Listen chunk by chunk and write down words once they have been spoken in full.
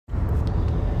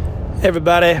Hey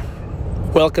everybody,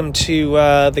 welcome to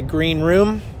the Green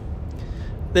Room.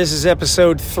 This is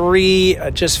episode 3.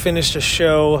 I just finished a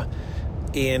show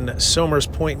in Somers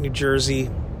Point, New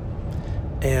Jersey.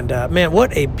 And man,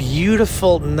 what a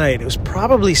beautiful night. It was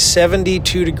probably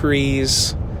 72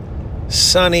 degrees,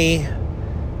 sunny.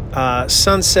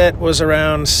 Sunset was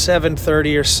around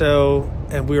 7:30 or so,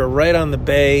 and we were right on the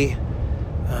bay,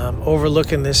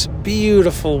 overlooking this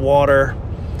beautiful water.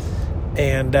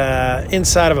 And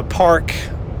inside of a park,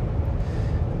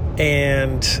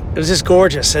 and it was just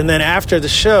gorgeous. And then after the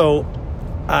show,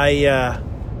 I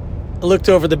looked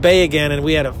over the bay again, and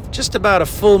we had just about a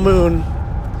full moon,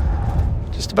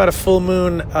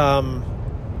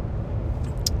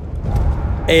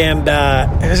 and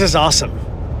it was just awesome.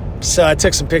 So I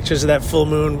took some pictures of that full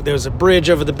moon. There was a bridge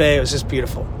over the bay. It was just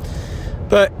beautiful.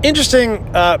 But interesting,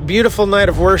 beautiful night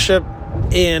of worship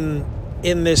in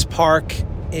this park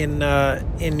in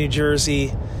New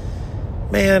Jersey.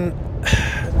 Man,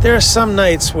 there are some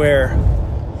nights where,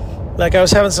 like, I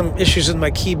was having some issues with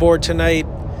my keyboard tonight,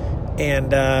 and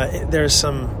there's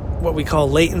some what we call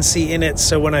latency in it.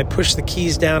 So when I pushed the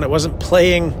keys down, it wasn't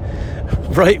playing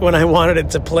right when I wanted it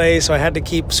to play. So I had to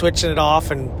keep switching it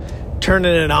off and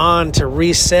turning it on to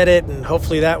reset it, and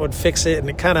hopefully that would fix it.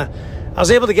 And I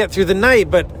was able to get through the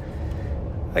night, but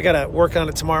I got to work on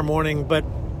it tomorrow morning. But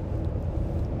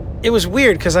it was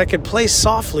weird because I could play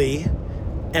softly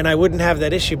and I wouldn't have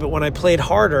that issue. But when I played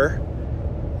harder,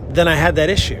 then I had that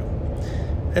issue.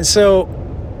 And so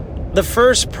the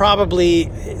first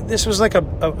this was like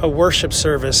a worship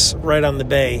service right on the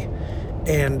bay.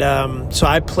 And so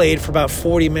I played for about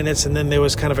 40 minutes, and then there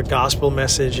was kind of a gospel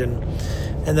message. And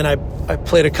then I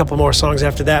played a couple more songs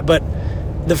after that. But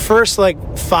the first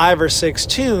 5 or 6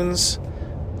 tunes,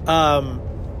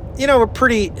 were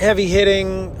pretty heavy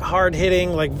hitting, hard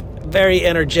hitting, very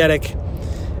energetic.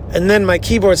 And then my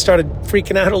keyboard started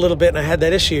freaking out a little bit, and I had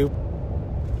that issue.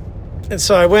 And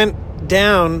so I went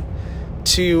down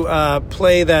to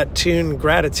play that tune,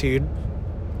 Gratitude.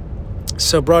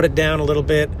 So brought it down a little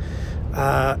bit,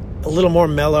 a little more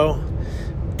mellow.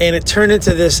 And it turned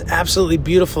into this absolutely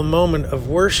beautiful moment of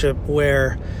worship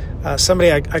where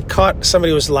I caught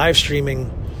somebody was live streaming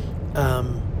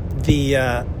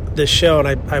the show, and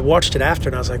I watched it after,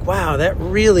 and I was like, wow, that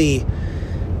really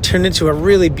turned into a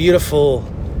really beautiful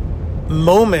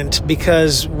moment,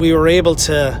 because we were able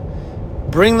to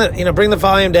bring the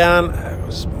volume down.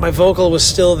 My vocal was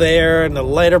still there, and the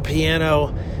lighter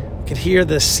piano. You could hear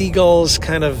the seagulls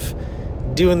kind of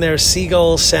doing their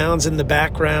seagull sounds in the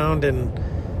background, and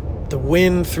the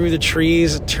wind through the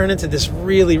trees. It turned into this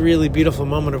really, really beautiful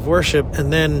moment of worship.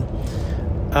 And then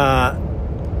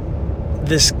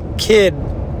this kid,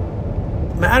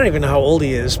 I don't even know how old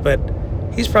he is, but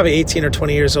he's probably 18 or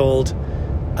 20 years old,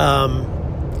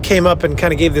 came up and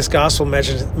kind of gave this gospel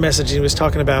message. He was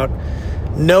talking about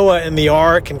Noah and the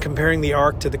ark, and comparing the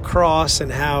ark to the cross,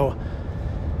 and how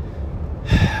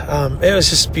it was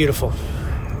just beautiful.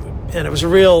 And it was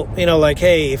real,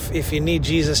 hey, if you need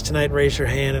Jesus tonight, raise your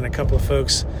hand. And a couple of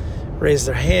folks raised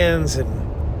their hands. And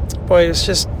boy,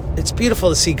 it's beautiful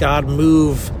to see God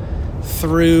move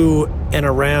through and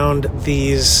around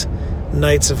these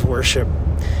nights of worship.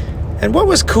 And what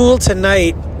was cool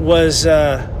tonight was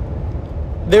there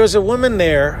was a woman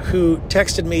there who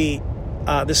texted me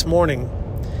this morning,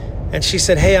 and she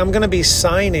said, hey, I'm going to be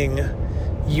signing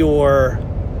your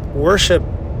worship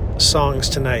songs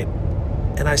tonight.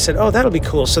 And I said, oh, that'll be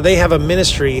cool. So they have a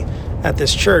ministry at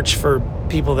this church for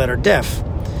people that are deaf.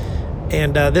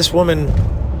 And this woman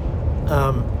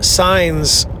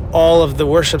signs all of the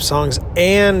worship songs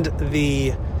and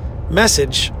the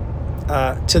message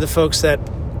to the folks that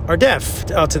are deaf,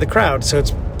 to the crowd. So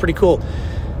it's pretty cool.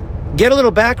 Get a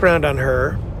little background on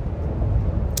her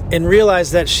and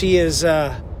realize that she is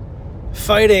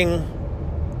fighting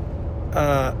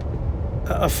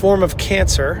a form of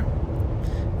cancer.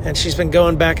 And she's been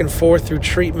going back and forth through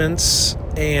treatments,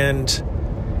 and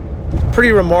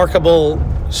pretty remarkable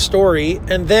story.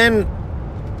 And then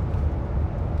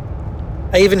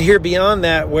I even hear beyond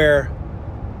that where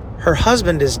her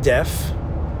husband is deaf,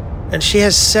 and she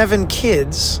has 7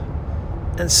 kids,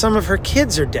 and some of her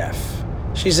kids are deaf.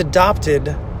 She's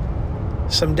adopted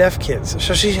some deaf kids.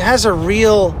 So she has a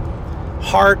real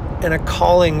heart and a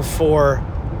calling for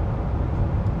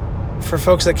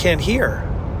folks that can't hear.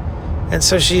 And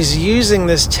so she's using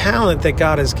this talent that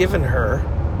God has given her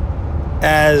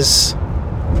as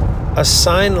a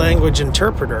sign language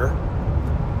interpreter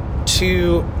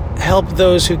to help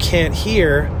those who can't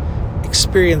hear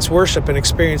experience worship and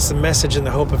experience the message and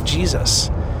the hope of Jesus.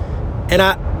 And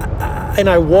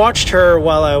I watched her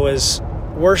while I was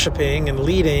worshiping and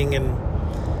leading, and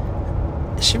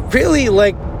she really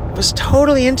was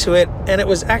totally into it, and it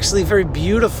was actually very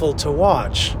beautiful to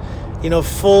watch.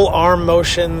 Full arm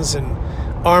motions and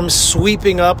arms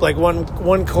sweeping up, like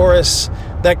one chorus.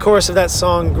 That chorus of that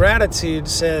song, Gratitude,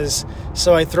 says,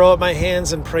 "So I throw up my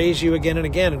hands and praise you again and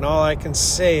again, and all I can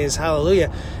say is hallelujah."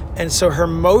 And so her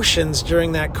motions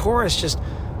during that chorus, just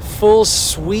full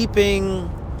sweeping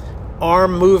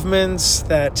arm movements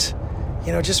that,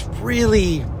 just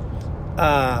really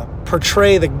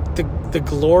portray the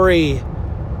glory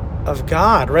of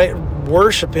God, right?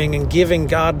 Worshiping and giving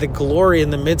God the glory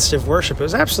in the midst of worship. It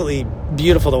was absolutely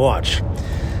beautiful to watch.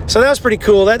 So that was pretty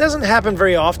cool. That doesn't happen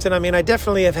very often. I mean, I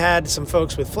definitely have had some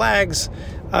folks with flags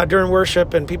during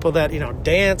worship and people that,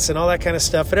 dance and all that kind of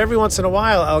stuff. But every once in a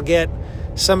while, I'll get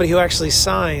somebody who actually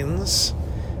signs,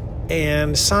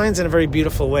 and signs in a very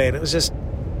beautiful way. And it was just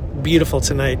beautiful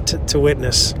tonight to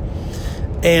witness.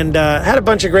 And had a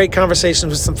bunch of great conversations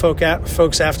with some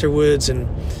folks afterwards, and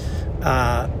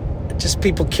just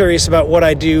people curious about what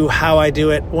I do, how I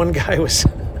do it. One guy was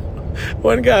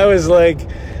like,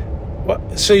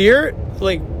 "What? So you're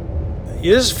like,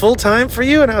 this is full time for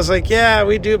you?" And I was like, "Yeah,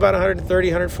 we do about 130,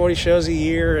 140 shows a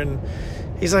year." And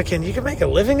he's like, "And you can make a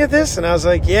living at this?" And I was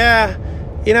like, "Yeah,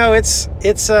 it's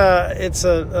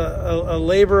a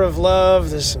labor of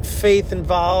love. There's some faith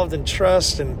involved, and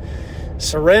trust and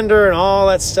surrender and all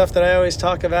that stuff that I always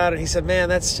talk about." And he said, "Man,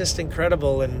 that's just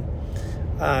incredible." And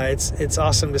it's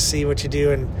awesome to see what you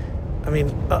do. And I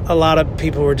mean, a lot of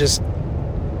people were just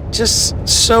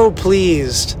so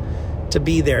pleased to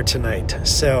be there tonight.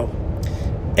 So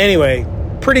anyway,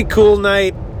 pretty cool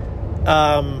night.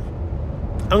 I'm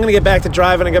going to get back to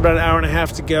driving. I got about an hour and a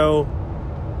half to go.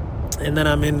 And then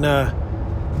I'm in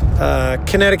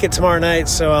Connecticut tomorrow night.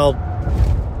 So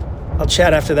I'll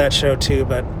chat after that show too.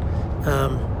 But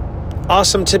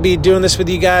awesome to be doing this with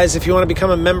you guys. If you want to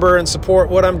become a member and support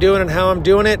what I'm doing and how I'm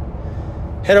doing it,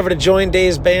 head over to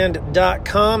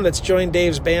joindavesband.com. That's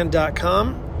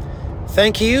joindavesband.com.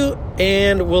 Thank you,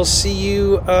 and we'll see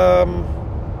you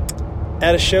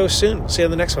at a show soon. See you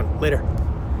on the next one. Later.